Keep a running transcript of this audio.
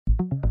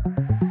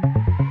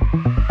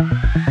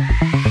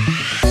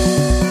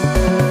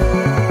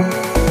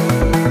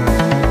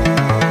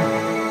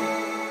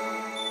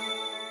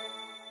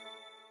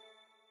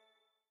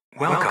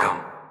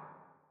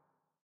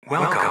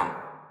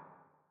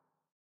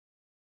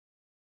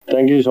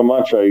Thank you so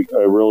much. I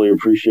really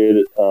appreciate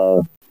it.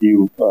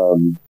 You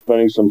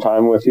spending some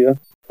time with you,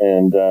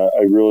 and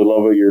I really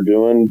love what you're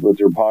doing with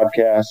your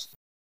podcast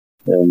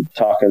and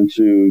talking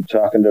to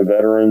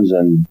veterans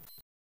and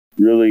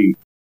really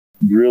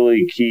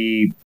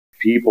key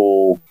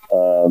people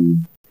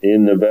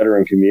in the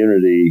veteran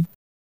community.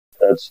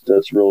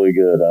 That's really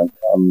good.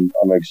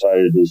 I'm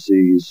excited to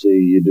see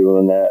you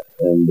doing that,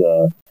 and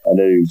I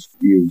know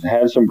you've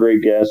had some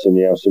great guests, and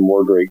you have some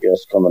more great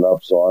guests coming up.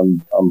 So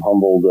I'm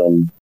humbled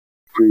and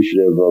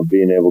appreciative of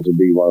being able to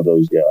be one of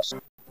those guests.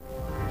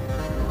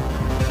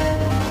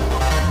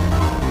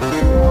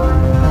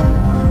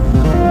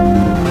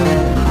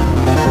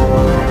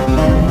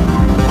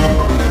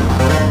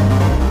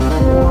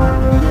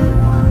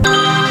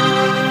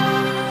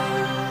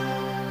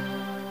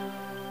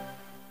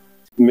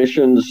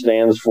 Mission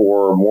stands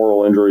for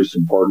Moral Injury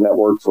Support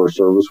Network for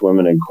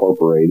Servicewomen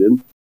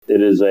Incorporated.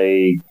 It is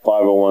a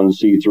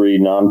 501c3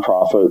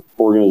 nonprofit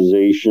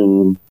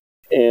organization,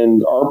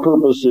 and our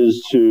purpose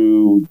is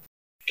to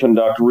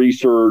conduct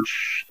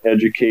research,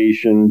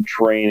 education,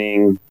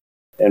 training,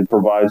 and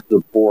provide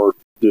support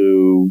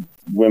to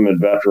women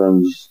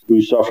veterans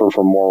who suffer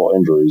from moral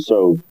injury.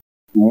 So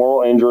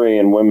moral injury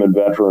and women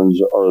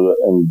veterans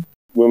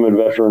women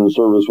veteran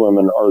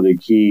servicewomen are the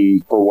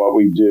key for what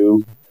we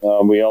do.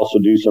 We also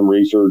do some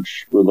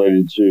research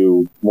related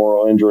to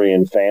moral injury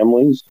in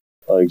families,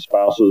 like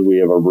spouses. We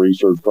have a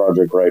research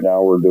project right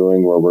now we're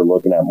doing where we're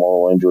looking at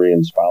moral injury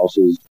in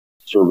spouses,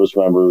 service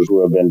members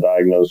who have been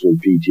diagnosed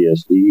with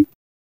PTSD.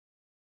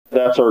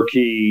 That's our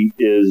key,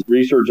 is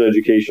research,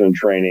 education, and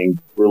training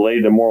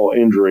related to moral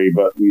injury,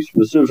 but we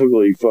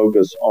specifically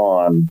focus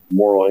on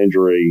moral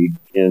injury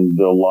in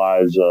the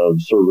lives of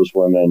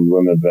servicewomen,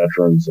 women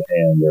veterans,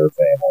 and their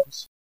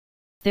families.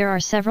 There are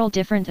several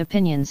different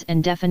opinions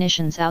and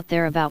definitions out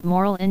there about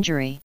moral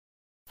injury.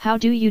 How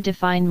do you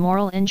define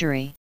moral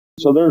injury?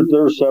 So there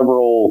are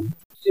several.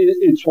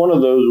 It's one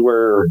of those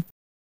where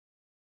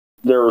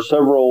there are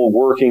several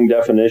working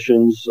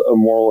definitions of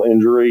moral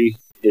injury.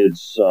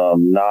 It's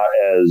not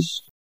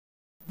as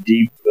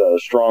deep,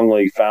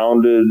 strongly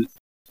founded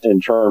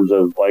in terms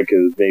of like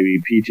maybe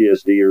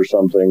PTSD or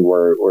something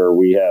where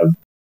we have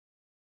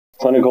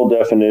clinical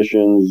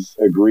definitions,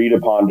 agreed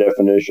upon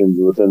definitions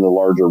within the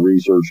larger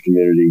research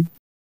community.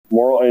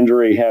 Moral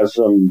injury has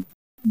some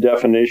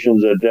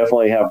definitions that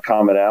definitely have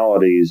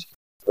commonalities,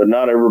 but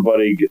not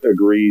everybody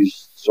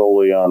agrees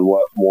solely on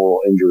what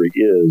moral injury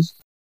is.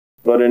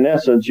 But in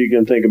essence, you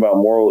can think about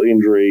moral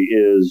injury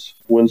is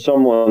when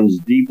someone's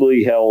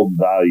deeply held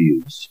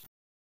values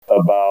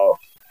about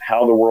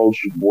how the world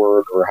should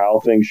work or how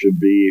things should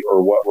be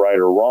or what right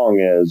or wrong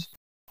is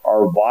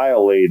are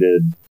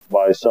violated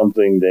by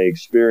something they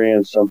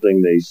experience,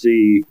 something they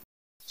see,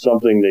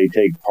 something they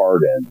take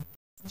part in.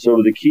 So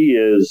the key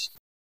is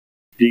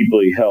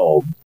deeply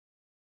held.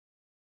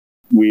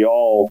 We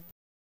all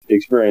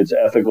experience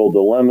ethical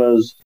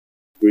dilemmas.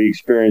 We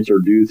experience or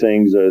do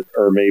things that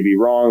are maybe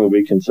wrong, that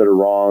we consider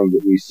wrong,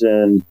 that we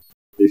sin,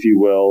 if you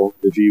will,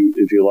 if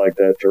you like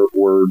that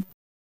word.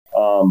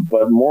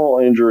 But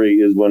moral injury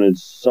is when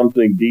it's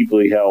something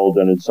deeply held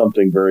and it's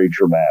something very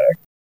traumatic.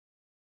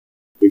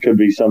 It could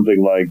be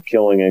something like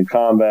killing in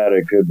combat.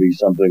 It could be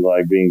something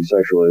like being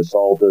sexually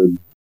assaulted.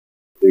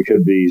 It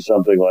could be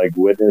something like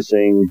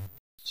witnessing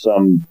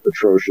some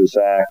atrocious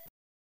act.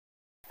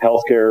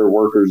 Healthcare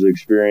workers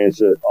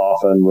experience it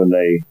often when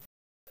they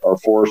are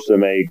forced to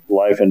make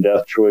life and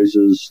death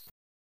choices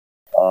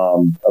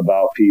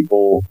about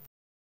people,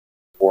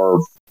 or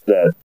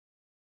that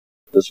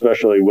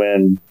especially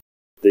when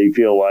they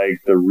feel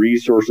like the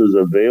resources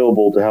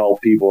available to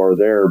help people are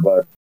there,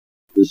 but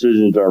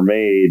decisions are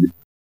made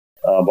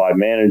by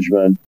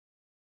management.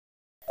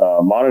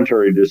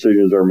 Monetary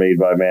decisions are made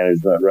by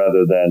management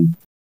rather than,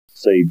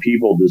 say,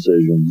 people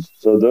decisions.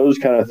 So those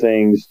kind of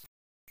things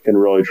can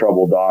really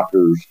trouble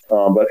doctors.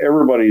 But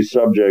everybody's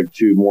subject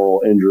to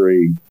moral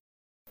injury.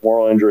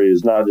 Moral injury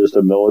is not just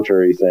a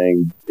military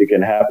thing. It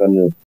can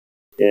happen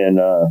in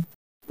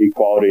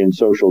equality and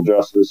social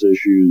justice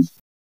issues.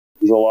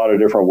 There's a lot of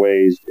different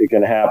ways it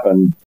can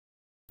happen.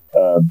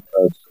 A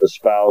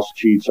spouse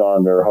cheats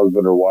on their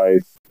husband or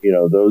wife,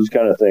 those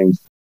kind of things.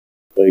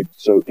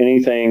 So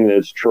anything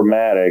that's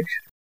traumatic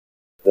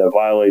that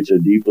violates a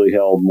deeply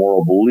held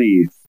moral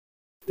belief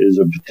is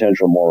a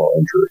potential moral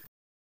injury.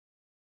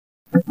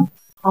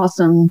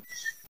 Awesome.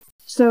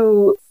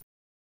 So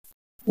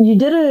you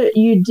did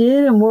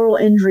a moral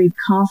injury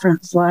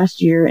conference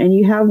last year, and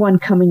you have one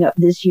coming up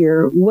this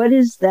year. What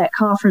is that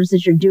conference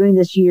that you're doing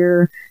this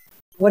year?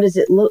 What does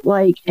it look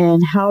like,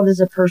 and how does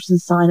a person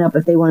sign up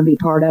if they want to be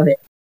part of it?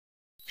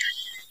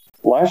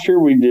 Last year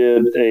we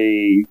did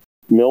a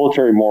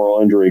military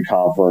moral injury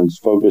conference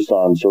focused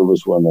on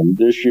servicewomen.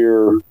 This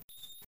year,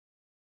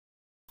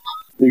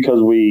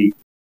 because we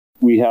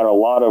had a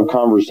lot of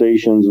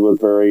conversations with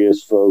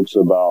various folks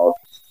about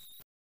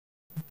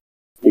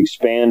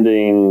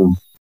expanding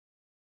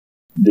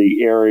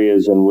the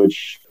areas in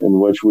which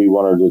we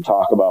wanted to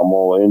talk about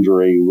moral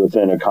injury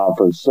within a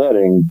conference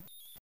setting.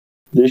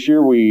 This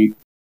year we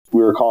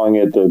we were calling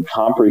it the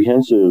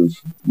Comprehensive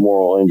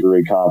Moral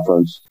Injury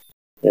Conference.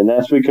 And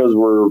that's because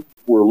we're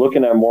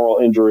looking at moral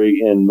injury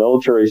in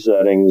military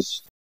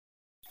settings,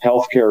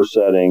 healthcare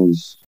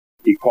settings,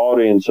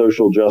 equality and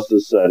social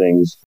justice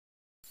settings,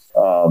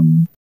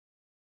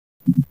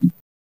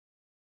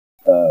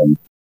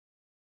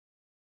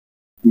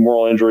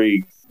 moral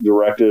injury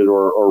directed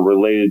or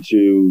related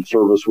to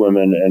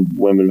servicewomen and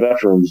women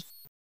veterans,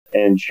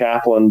 and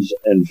chaplains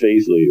and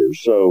faith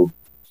leaders. So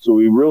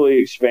we really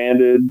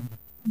expanded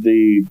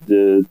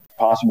the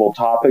possible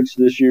topics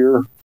this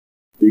year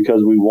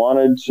because we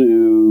wanted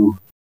to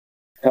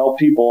help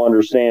people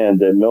understand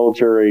that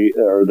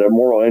that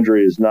moral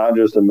injury is not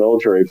just a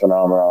military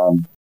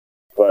phenomenon,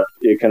 but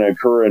it can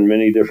occur in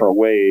many different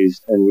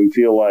ways. And we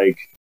feel like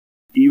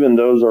even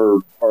though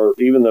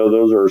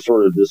those are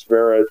sort of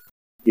disparate,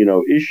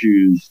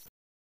 issues,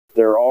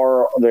 they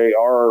are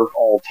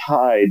all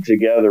tied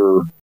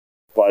together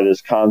by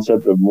this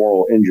concept of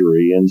moral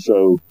injury. And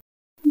so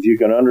if you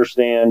can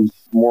understand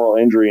moral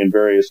injury in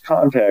various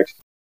contexts,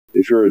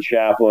 if you're a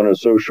chaplain, a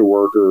social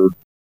worker,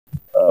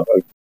 a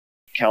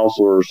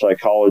counselor,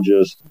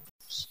 psychologist,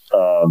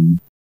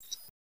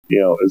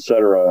 et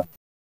cetera,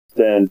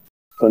 then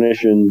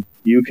clinician,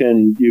 you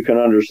can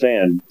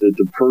understand that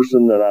the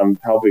person that I'm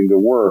helping to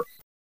work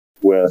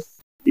with,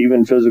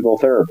 even physical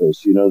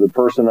therapists, the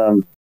person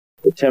I'm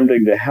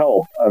attempting to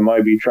help, I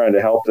might be trying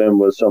to help them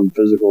with some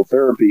physical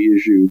therapy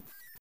issue,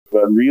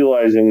 but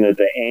realizing that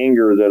the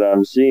anger that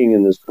I'm seeing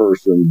in this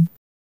person,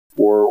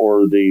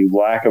 or the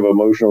lack of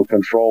emotional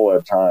control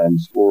at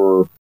times,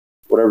 or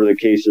whatever the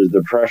case is,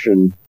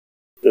 depression,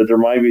 that there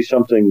might be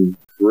something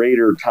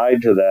greater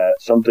tied to that,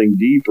 something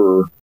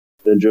deeper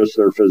than just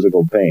their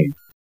physical pain.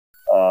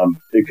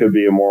 It could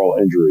be a moral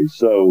injury.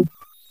 So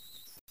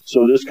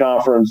this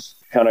conference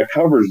kind of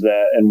covers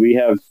that, and we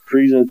have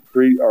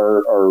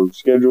our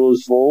schedule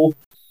is full.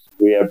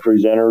 We have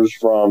presenters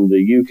from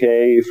the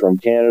UK, from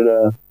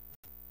Canada,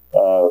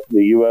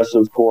 the US,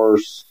 of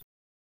course,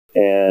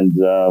 and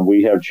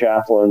we have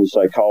chaplains,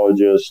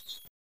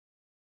 psychologists,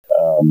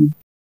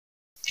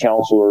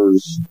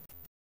 counselors,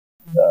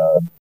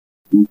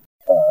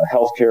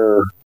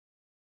 healthcare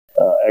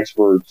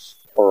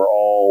experts are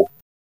all,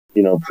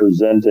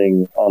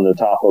 presenting on the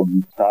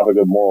topic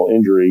of moral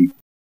injury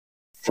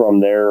from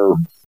their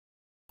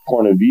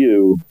point of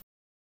view.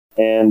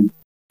 And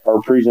our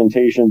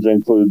presentations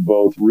include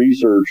both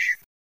research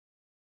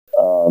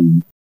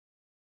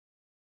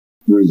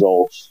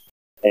results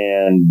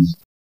and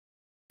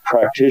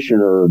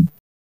practitioner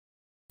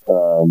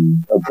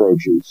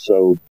approaches.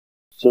 So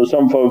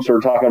some folks are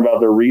talking about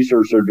the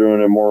research they're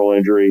doing in moral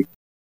injury.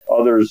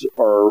 Others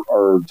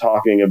are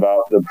talking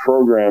about the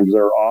programs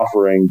they're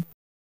offering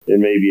in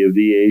maybe a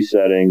VA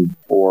setting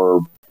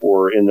or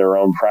in their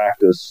own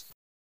practice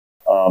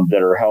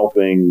that are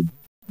helping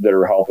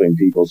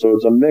people. So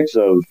it's a mix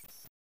of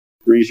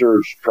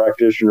research,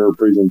 practitioner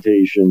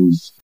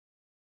presentations,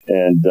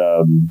 and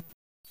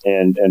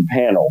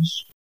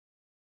panels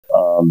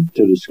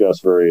to discuss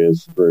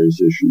various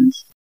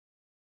issues.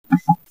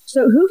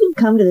 So who can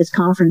come to this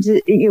conference?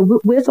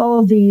 With all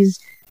of these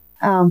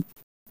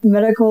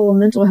medical and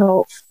mental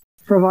health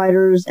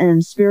providers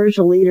and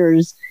spiritual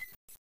leaders,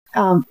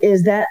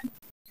 is that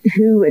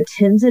who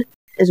attends it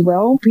as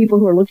well? People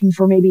who are looking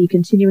for maybe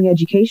continuing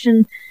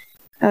education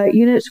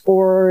units,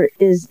 or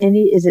is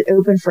it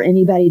open for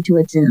anybody to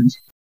attend?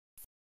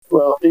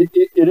 Well,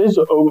 it is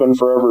open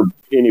for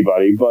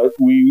anybody, but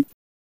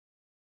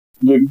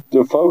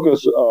the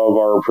focus of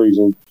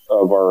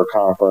our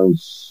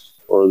conference,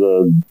 or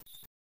the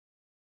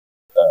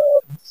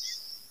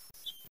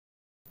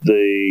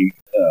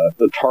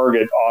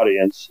target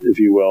audience, if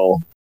you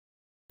will,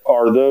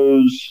 are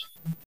those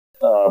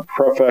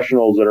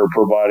professionals that are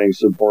providing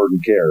support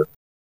and care.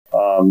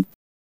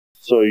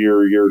 So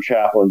your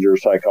chaplains, your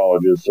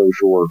psychologists,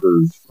 social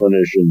workers,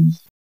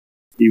 clinicians,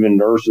 even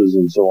nurses,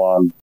 and so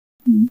on.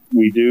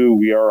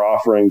 We are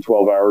offering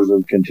 12 hours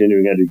of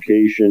continuing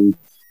education,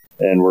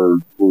 and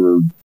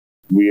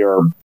we are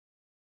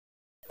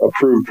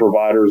approved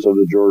providers of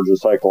the Georgia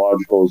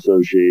Psychological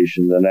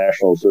Association, the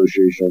National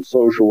Association of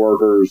Social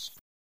Workers,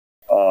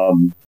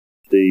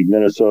 the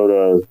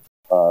Minnesota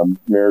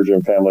Marriage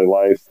and Family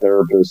Life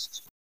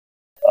Therapists.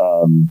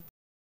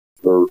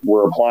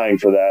 We're applying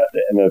for that,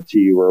 the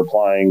MFT. We're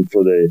applying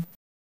for the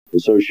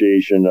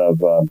Association of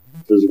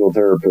Physical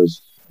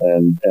Therapists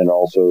and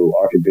also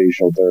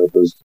Occupational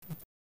Therapists,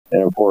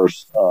 and of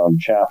course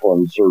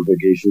chaplain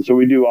certification. So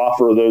we do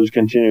offer those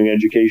continuing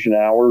education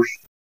hours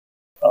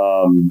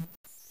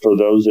for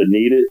those that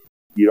need it.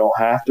 You don't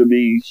have to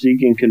be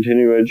seeking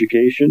continuing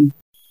education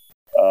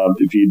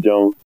if you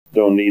don't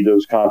need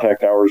those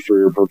contact hours for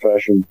your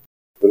profession.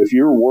 But if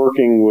you're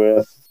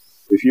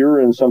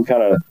in some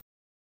kind of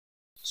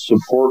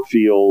support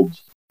field,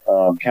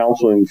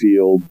 counseling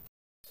field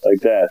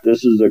like that,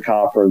 this is a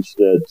conference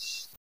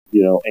that's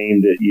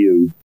aimed at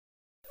you.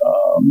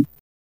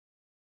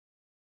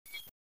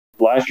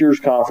 Last year's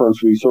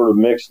conference, we sort of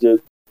mixed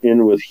it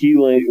in with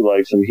healing,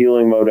 like some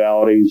healing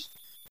modalities.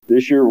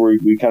 this year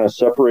we kind of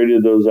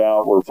separated those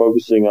out. We're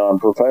focusing on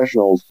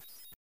professionals,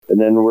 and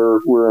then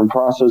we're in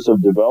process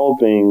of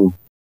developing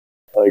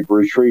like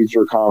retreats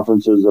or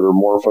conferences that are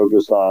more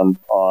focused on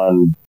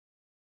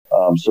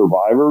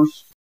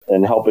survivors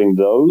and helping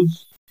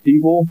those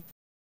people.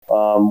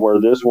 Where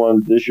this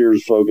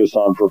year's focused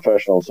on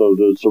professionals. So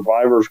the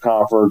survivors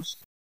conference,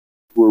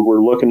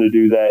 we're looking to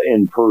do that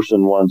in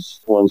person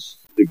once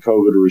the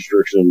COVID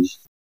restrictions,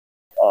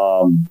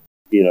 are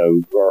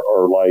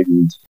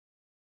lightened.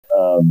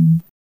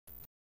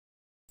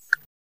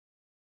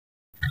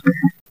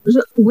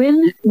 So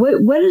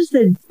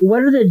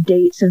what are the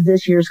dates of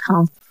this year's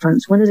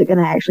conference? When is it going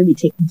to actually be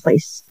taking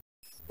place?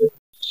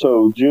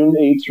 So June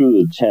 8th through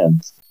the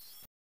 10th.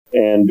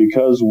 And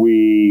because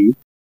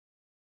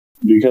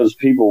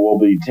people will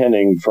be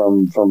attending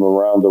from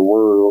around the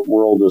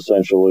world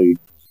essentially,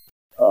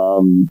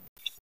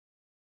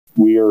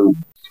 we are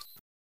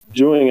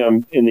doing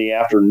them in the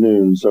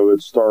afternoon. So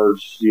it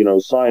starts,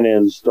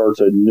 sign-in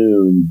starts at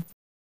noon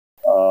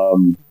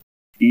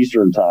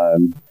Eastern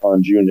time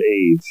on June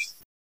 8th.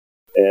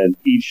 And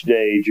each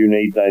day, June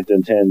 8th, 9th,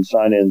 and 10th,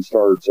 sign-in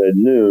starts at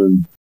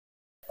noon.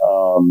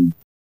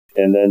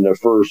 And then the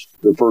first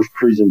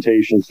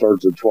presentation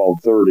starts at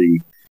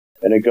 12:30.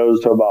 And it goes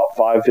to about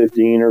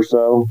 5:15 or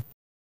so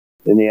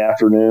in the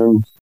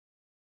afternoon.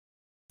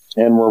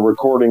 And we're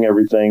recording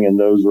everything, and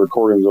those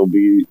recordings will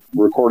be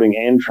recording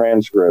and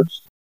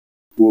transcripts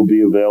will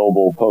be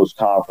available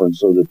post-conference,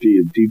 so that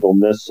if people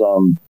miss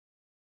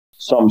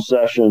some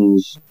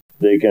sessions,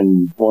 they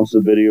can, once the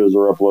videos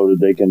are uploaded,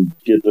 they can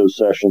get those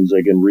sessions,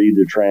 they can read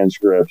the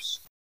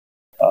transcripts,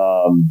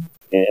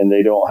 and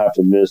they don't have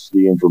to miss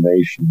the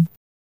information.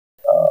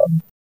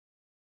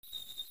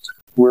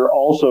 We're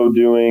also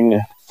doing,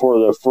 for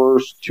the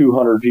first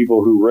 200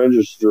 people who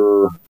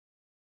register,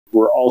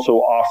 we're also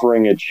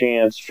offering a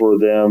chance for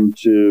them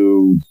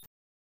to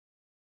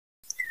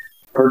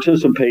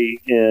participate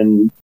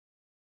in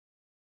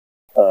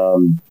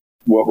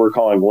what we're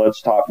calling Let's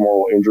Talk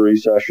Moral Injury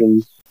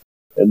sessions.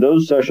 And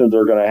those sessions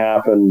are going to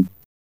happen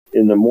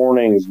in the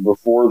mornings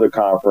before the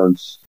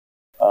conference,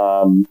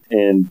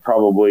 and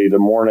probably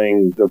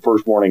the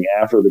first morning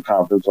after the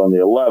conference on the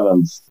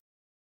 11th.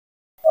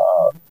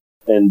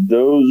 And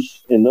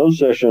in those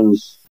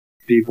sessions,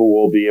 people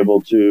will be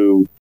able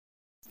to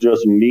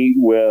just meet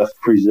with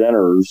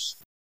presenters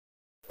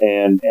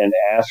and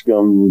ask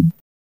them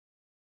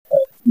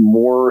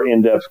more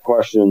in-depth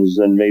questions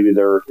than maybe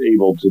they're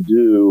able to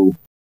do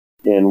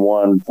in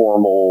one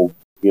formal,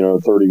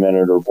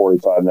 30-minute or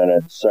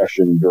 45-minute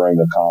session during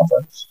the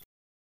conference.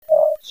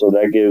 So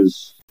that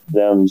gives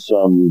them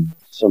some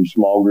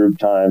small group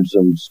time,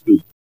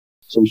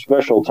 some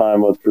special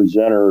time with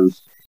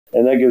presenters,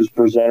 and that gives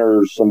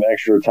presenters some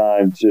extra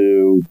time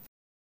to,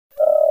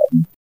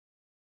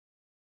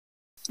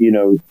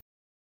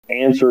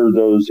 answer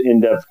those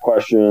in-depth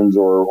questions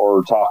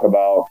or talk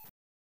about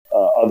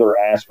other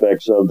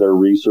aspects of their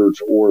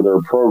research or their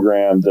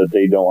program that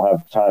they don't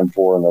have time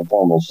for in the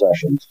formal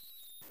sessions.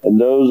 And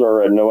those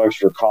are at no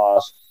extra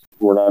cost.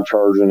 We're not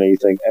charging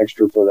anything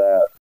extra for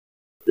that.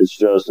 It's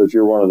just if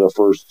you're one of the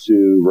first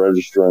two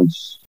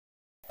registrants,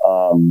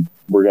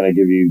 we're going to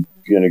give you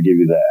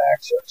that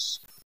access.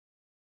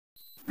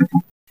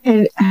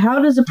 And how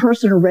does a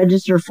person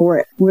register for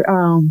it?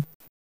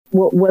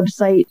 What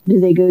website do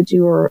they go to?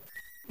 Or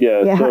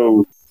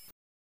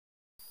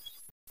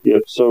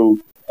so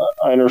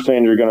I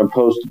understand you're going to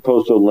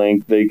post a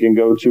link. They can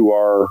go to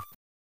our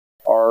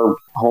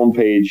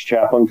homepage,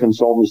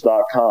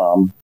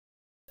 chaplainconsultants.com,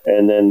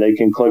 and then they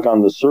can click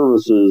on the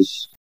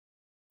services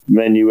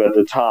menu at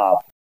the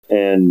top,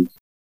 and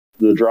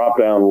the drop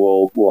down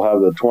will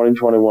have the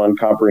 2021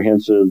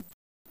 Comprehensive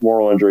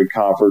Moral Injury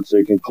Conference.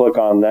 They can click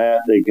on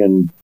that. They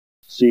can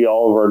see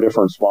all of our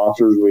different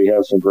sponsors. We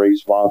have some great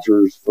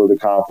sponsors for the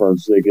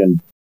conference. They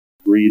can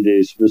read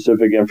the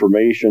specific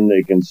information.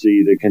 They can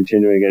see the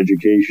continuing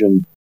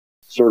education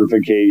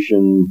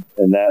certification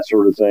and that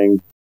sort of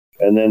thing.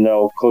 And then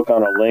they'll click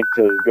on a link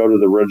to go to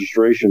the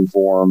registration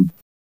form,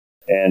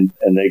 and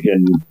they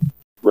can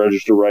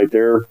register right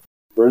there.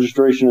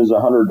 Registration is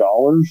 $100.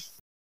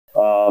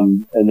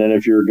 And then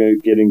if you're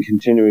getting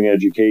continuing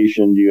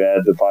education, you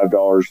add the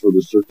 $5 for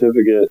the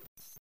certificate.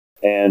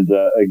 And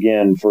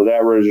again, for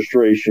that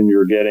registration,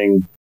 you're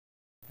getting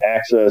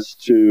access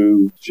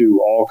to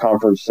all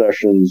conference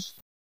sessions,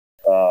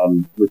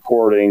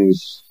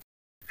 recordings,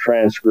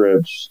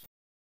 transcripts,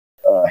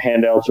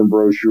 handouts and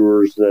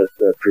brochures that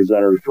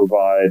presenters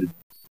provide.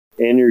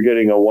 And you're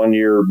getting a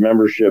 1-year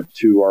membership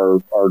to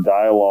our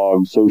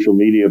Dialogue social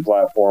media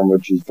platform,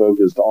 which is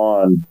focused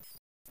on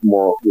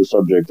the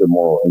subject of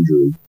moral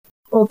injury.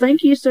 Well,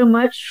 thank you so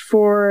much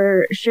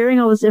for sharing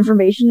all this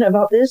information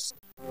about this.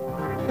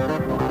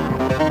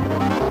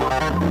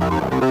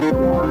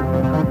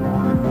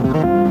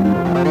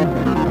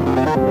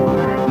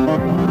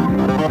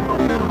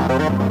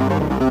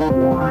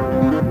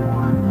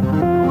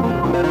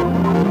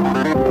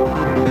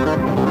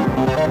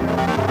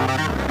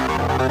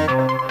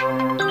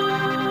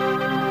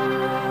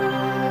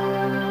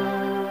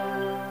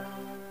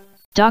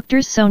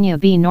 Doctors Sonia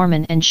B.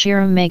 Norman and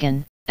Shiram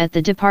Megan, at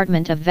the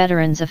Department of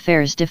Veterans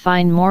Affairs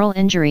define moral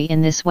injury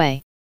in this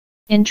way.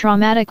 In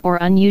traumatic or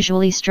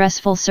unusually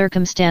stressful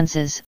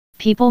circumstances,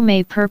 people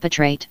may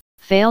perpetrate,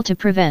 fail to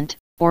prevent,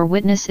 or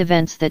witness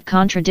events that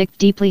contradict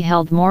deeply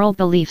held moral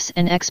beliefs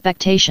and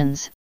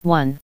expectations.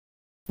 1.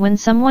 When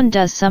someone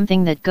does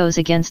something that goes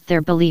against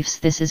their beliefs,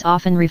 this is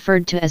often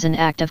referred to as an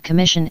act of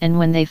commission, and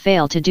when they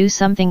fail to do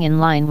something in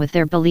line with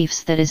their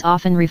beliefs, that is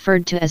often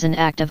referred to as an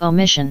act of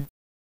omission.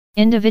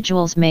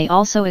 Individuals may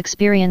also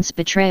experience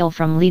betrayal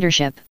from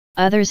leadership,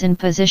 others in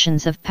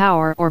positions of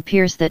power, or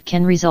peers that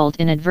can result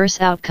in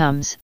adverse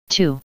outcomes.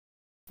 2.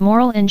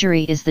 Moral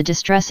injury is the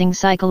distressing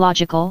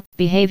psychological,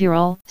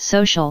 behavioral,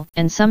 social,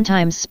 and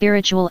sometimes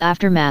spiritual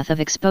aftermath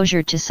of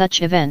exposure to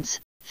such events.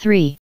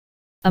 3.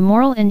 A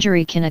moral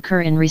injury can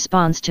occur in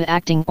response to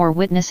acting or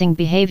witnessing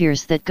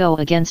behaviors that go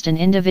against an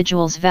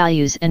individual's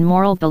values and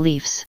moral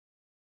beliefs.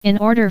 In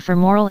order for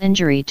moral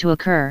injury to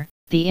occur,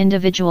 the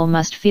individual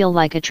must feel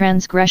like a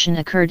transgression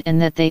occurred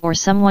and that they or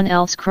someone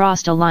else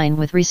crossed a line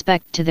with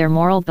respect to their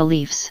moral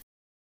beliefs.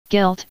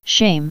 Guilt,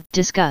 shame,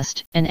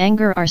 disgust, and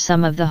anger are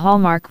some of the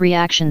hallmark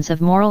reactions of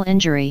moral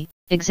injury.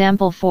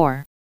 Example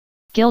 4.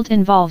 Guilt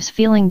involves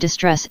feeling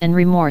distress and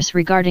remorse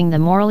regarding the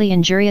morally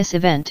injurious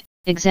event.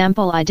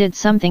 Example, I did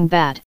something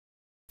bad.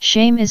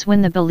 Shame is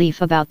when the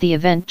belief about the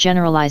event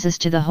generalizes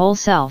to the whole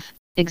self.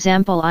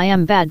 Example, I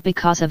am bad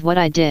because of what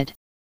I did.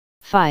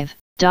 5.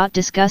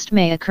 Disgust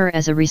may occur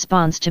as a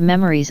response to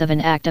memories of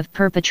an act of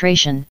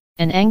perpetration,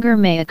 and anger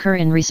may occur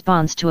in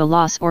response to a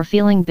loss or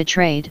feeling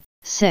betrayed.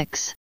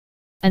 6.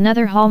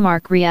 Another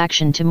hallmark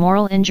reaction to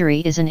moral injury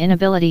is an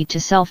inability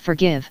to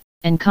self-forgive,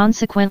 and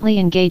consequently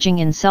engaging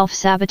in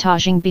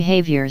self-sabotaging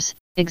behaviors.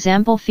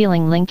 Example,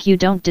 feeling like you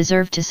don't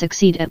deserve to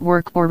succeed at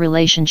work or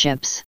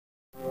relationships.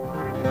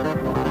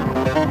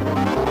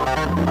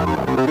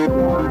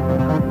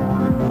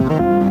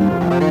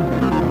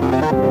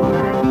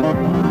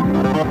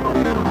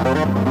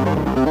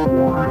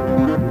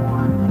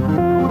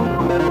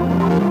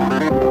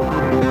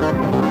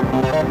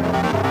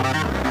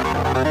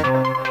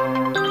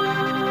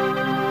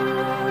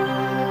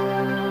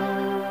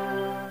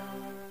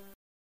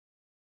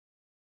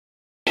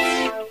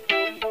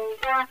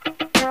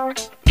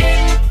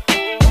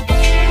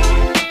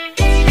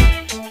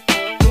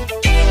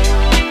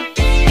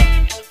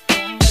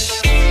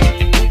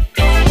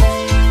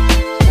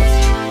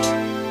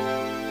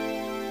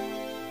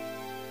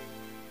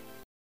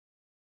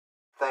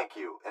 Thank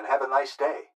you, and have a nice day.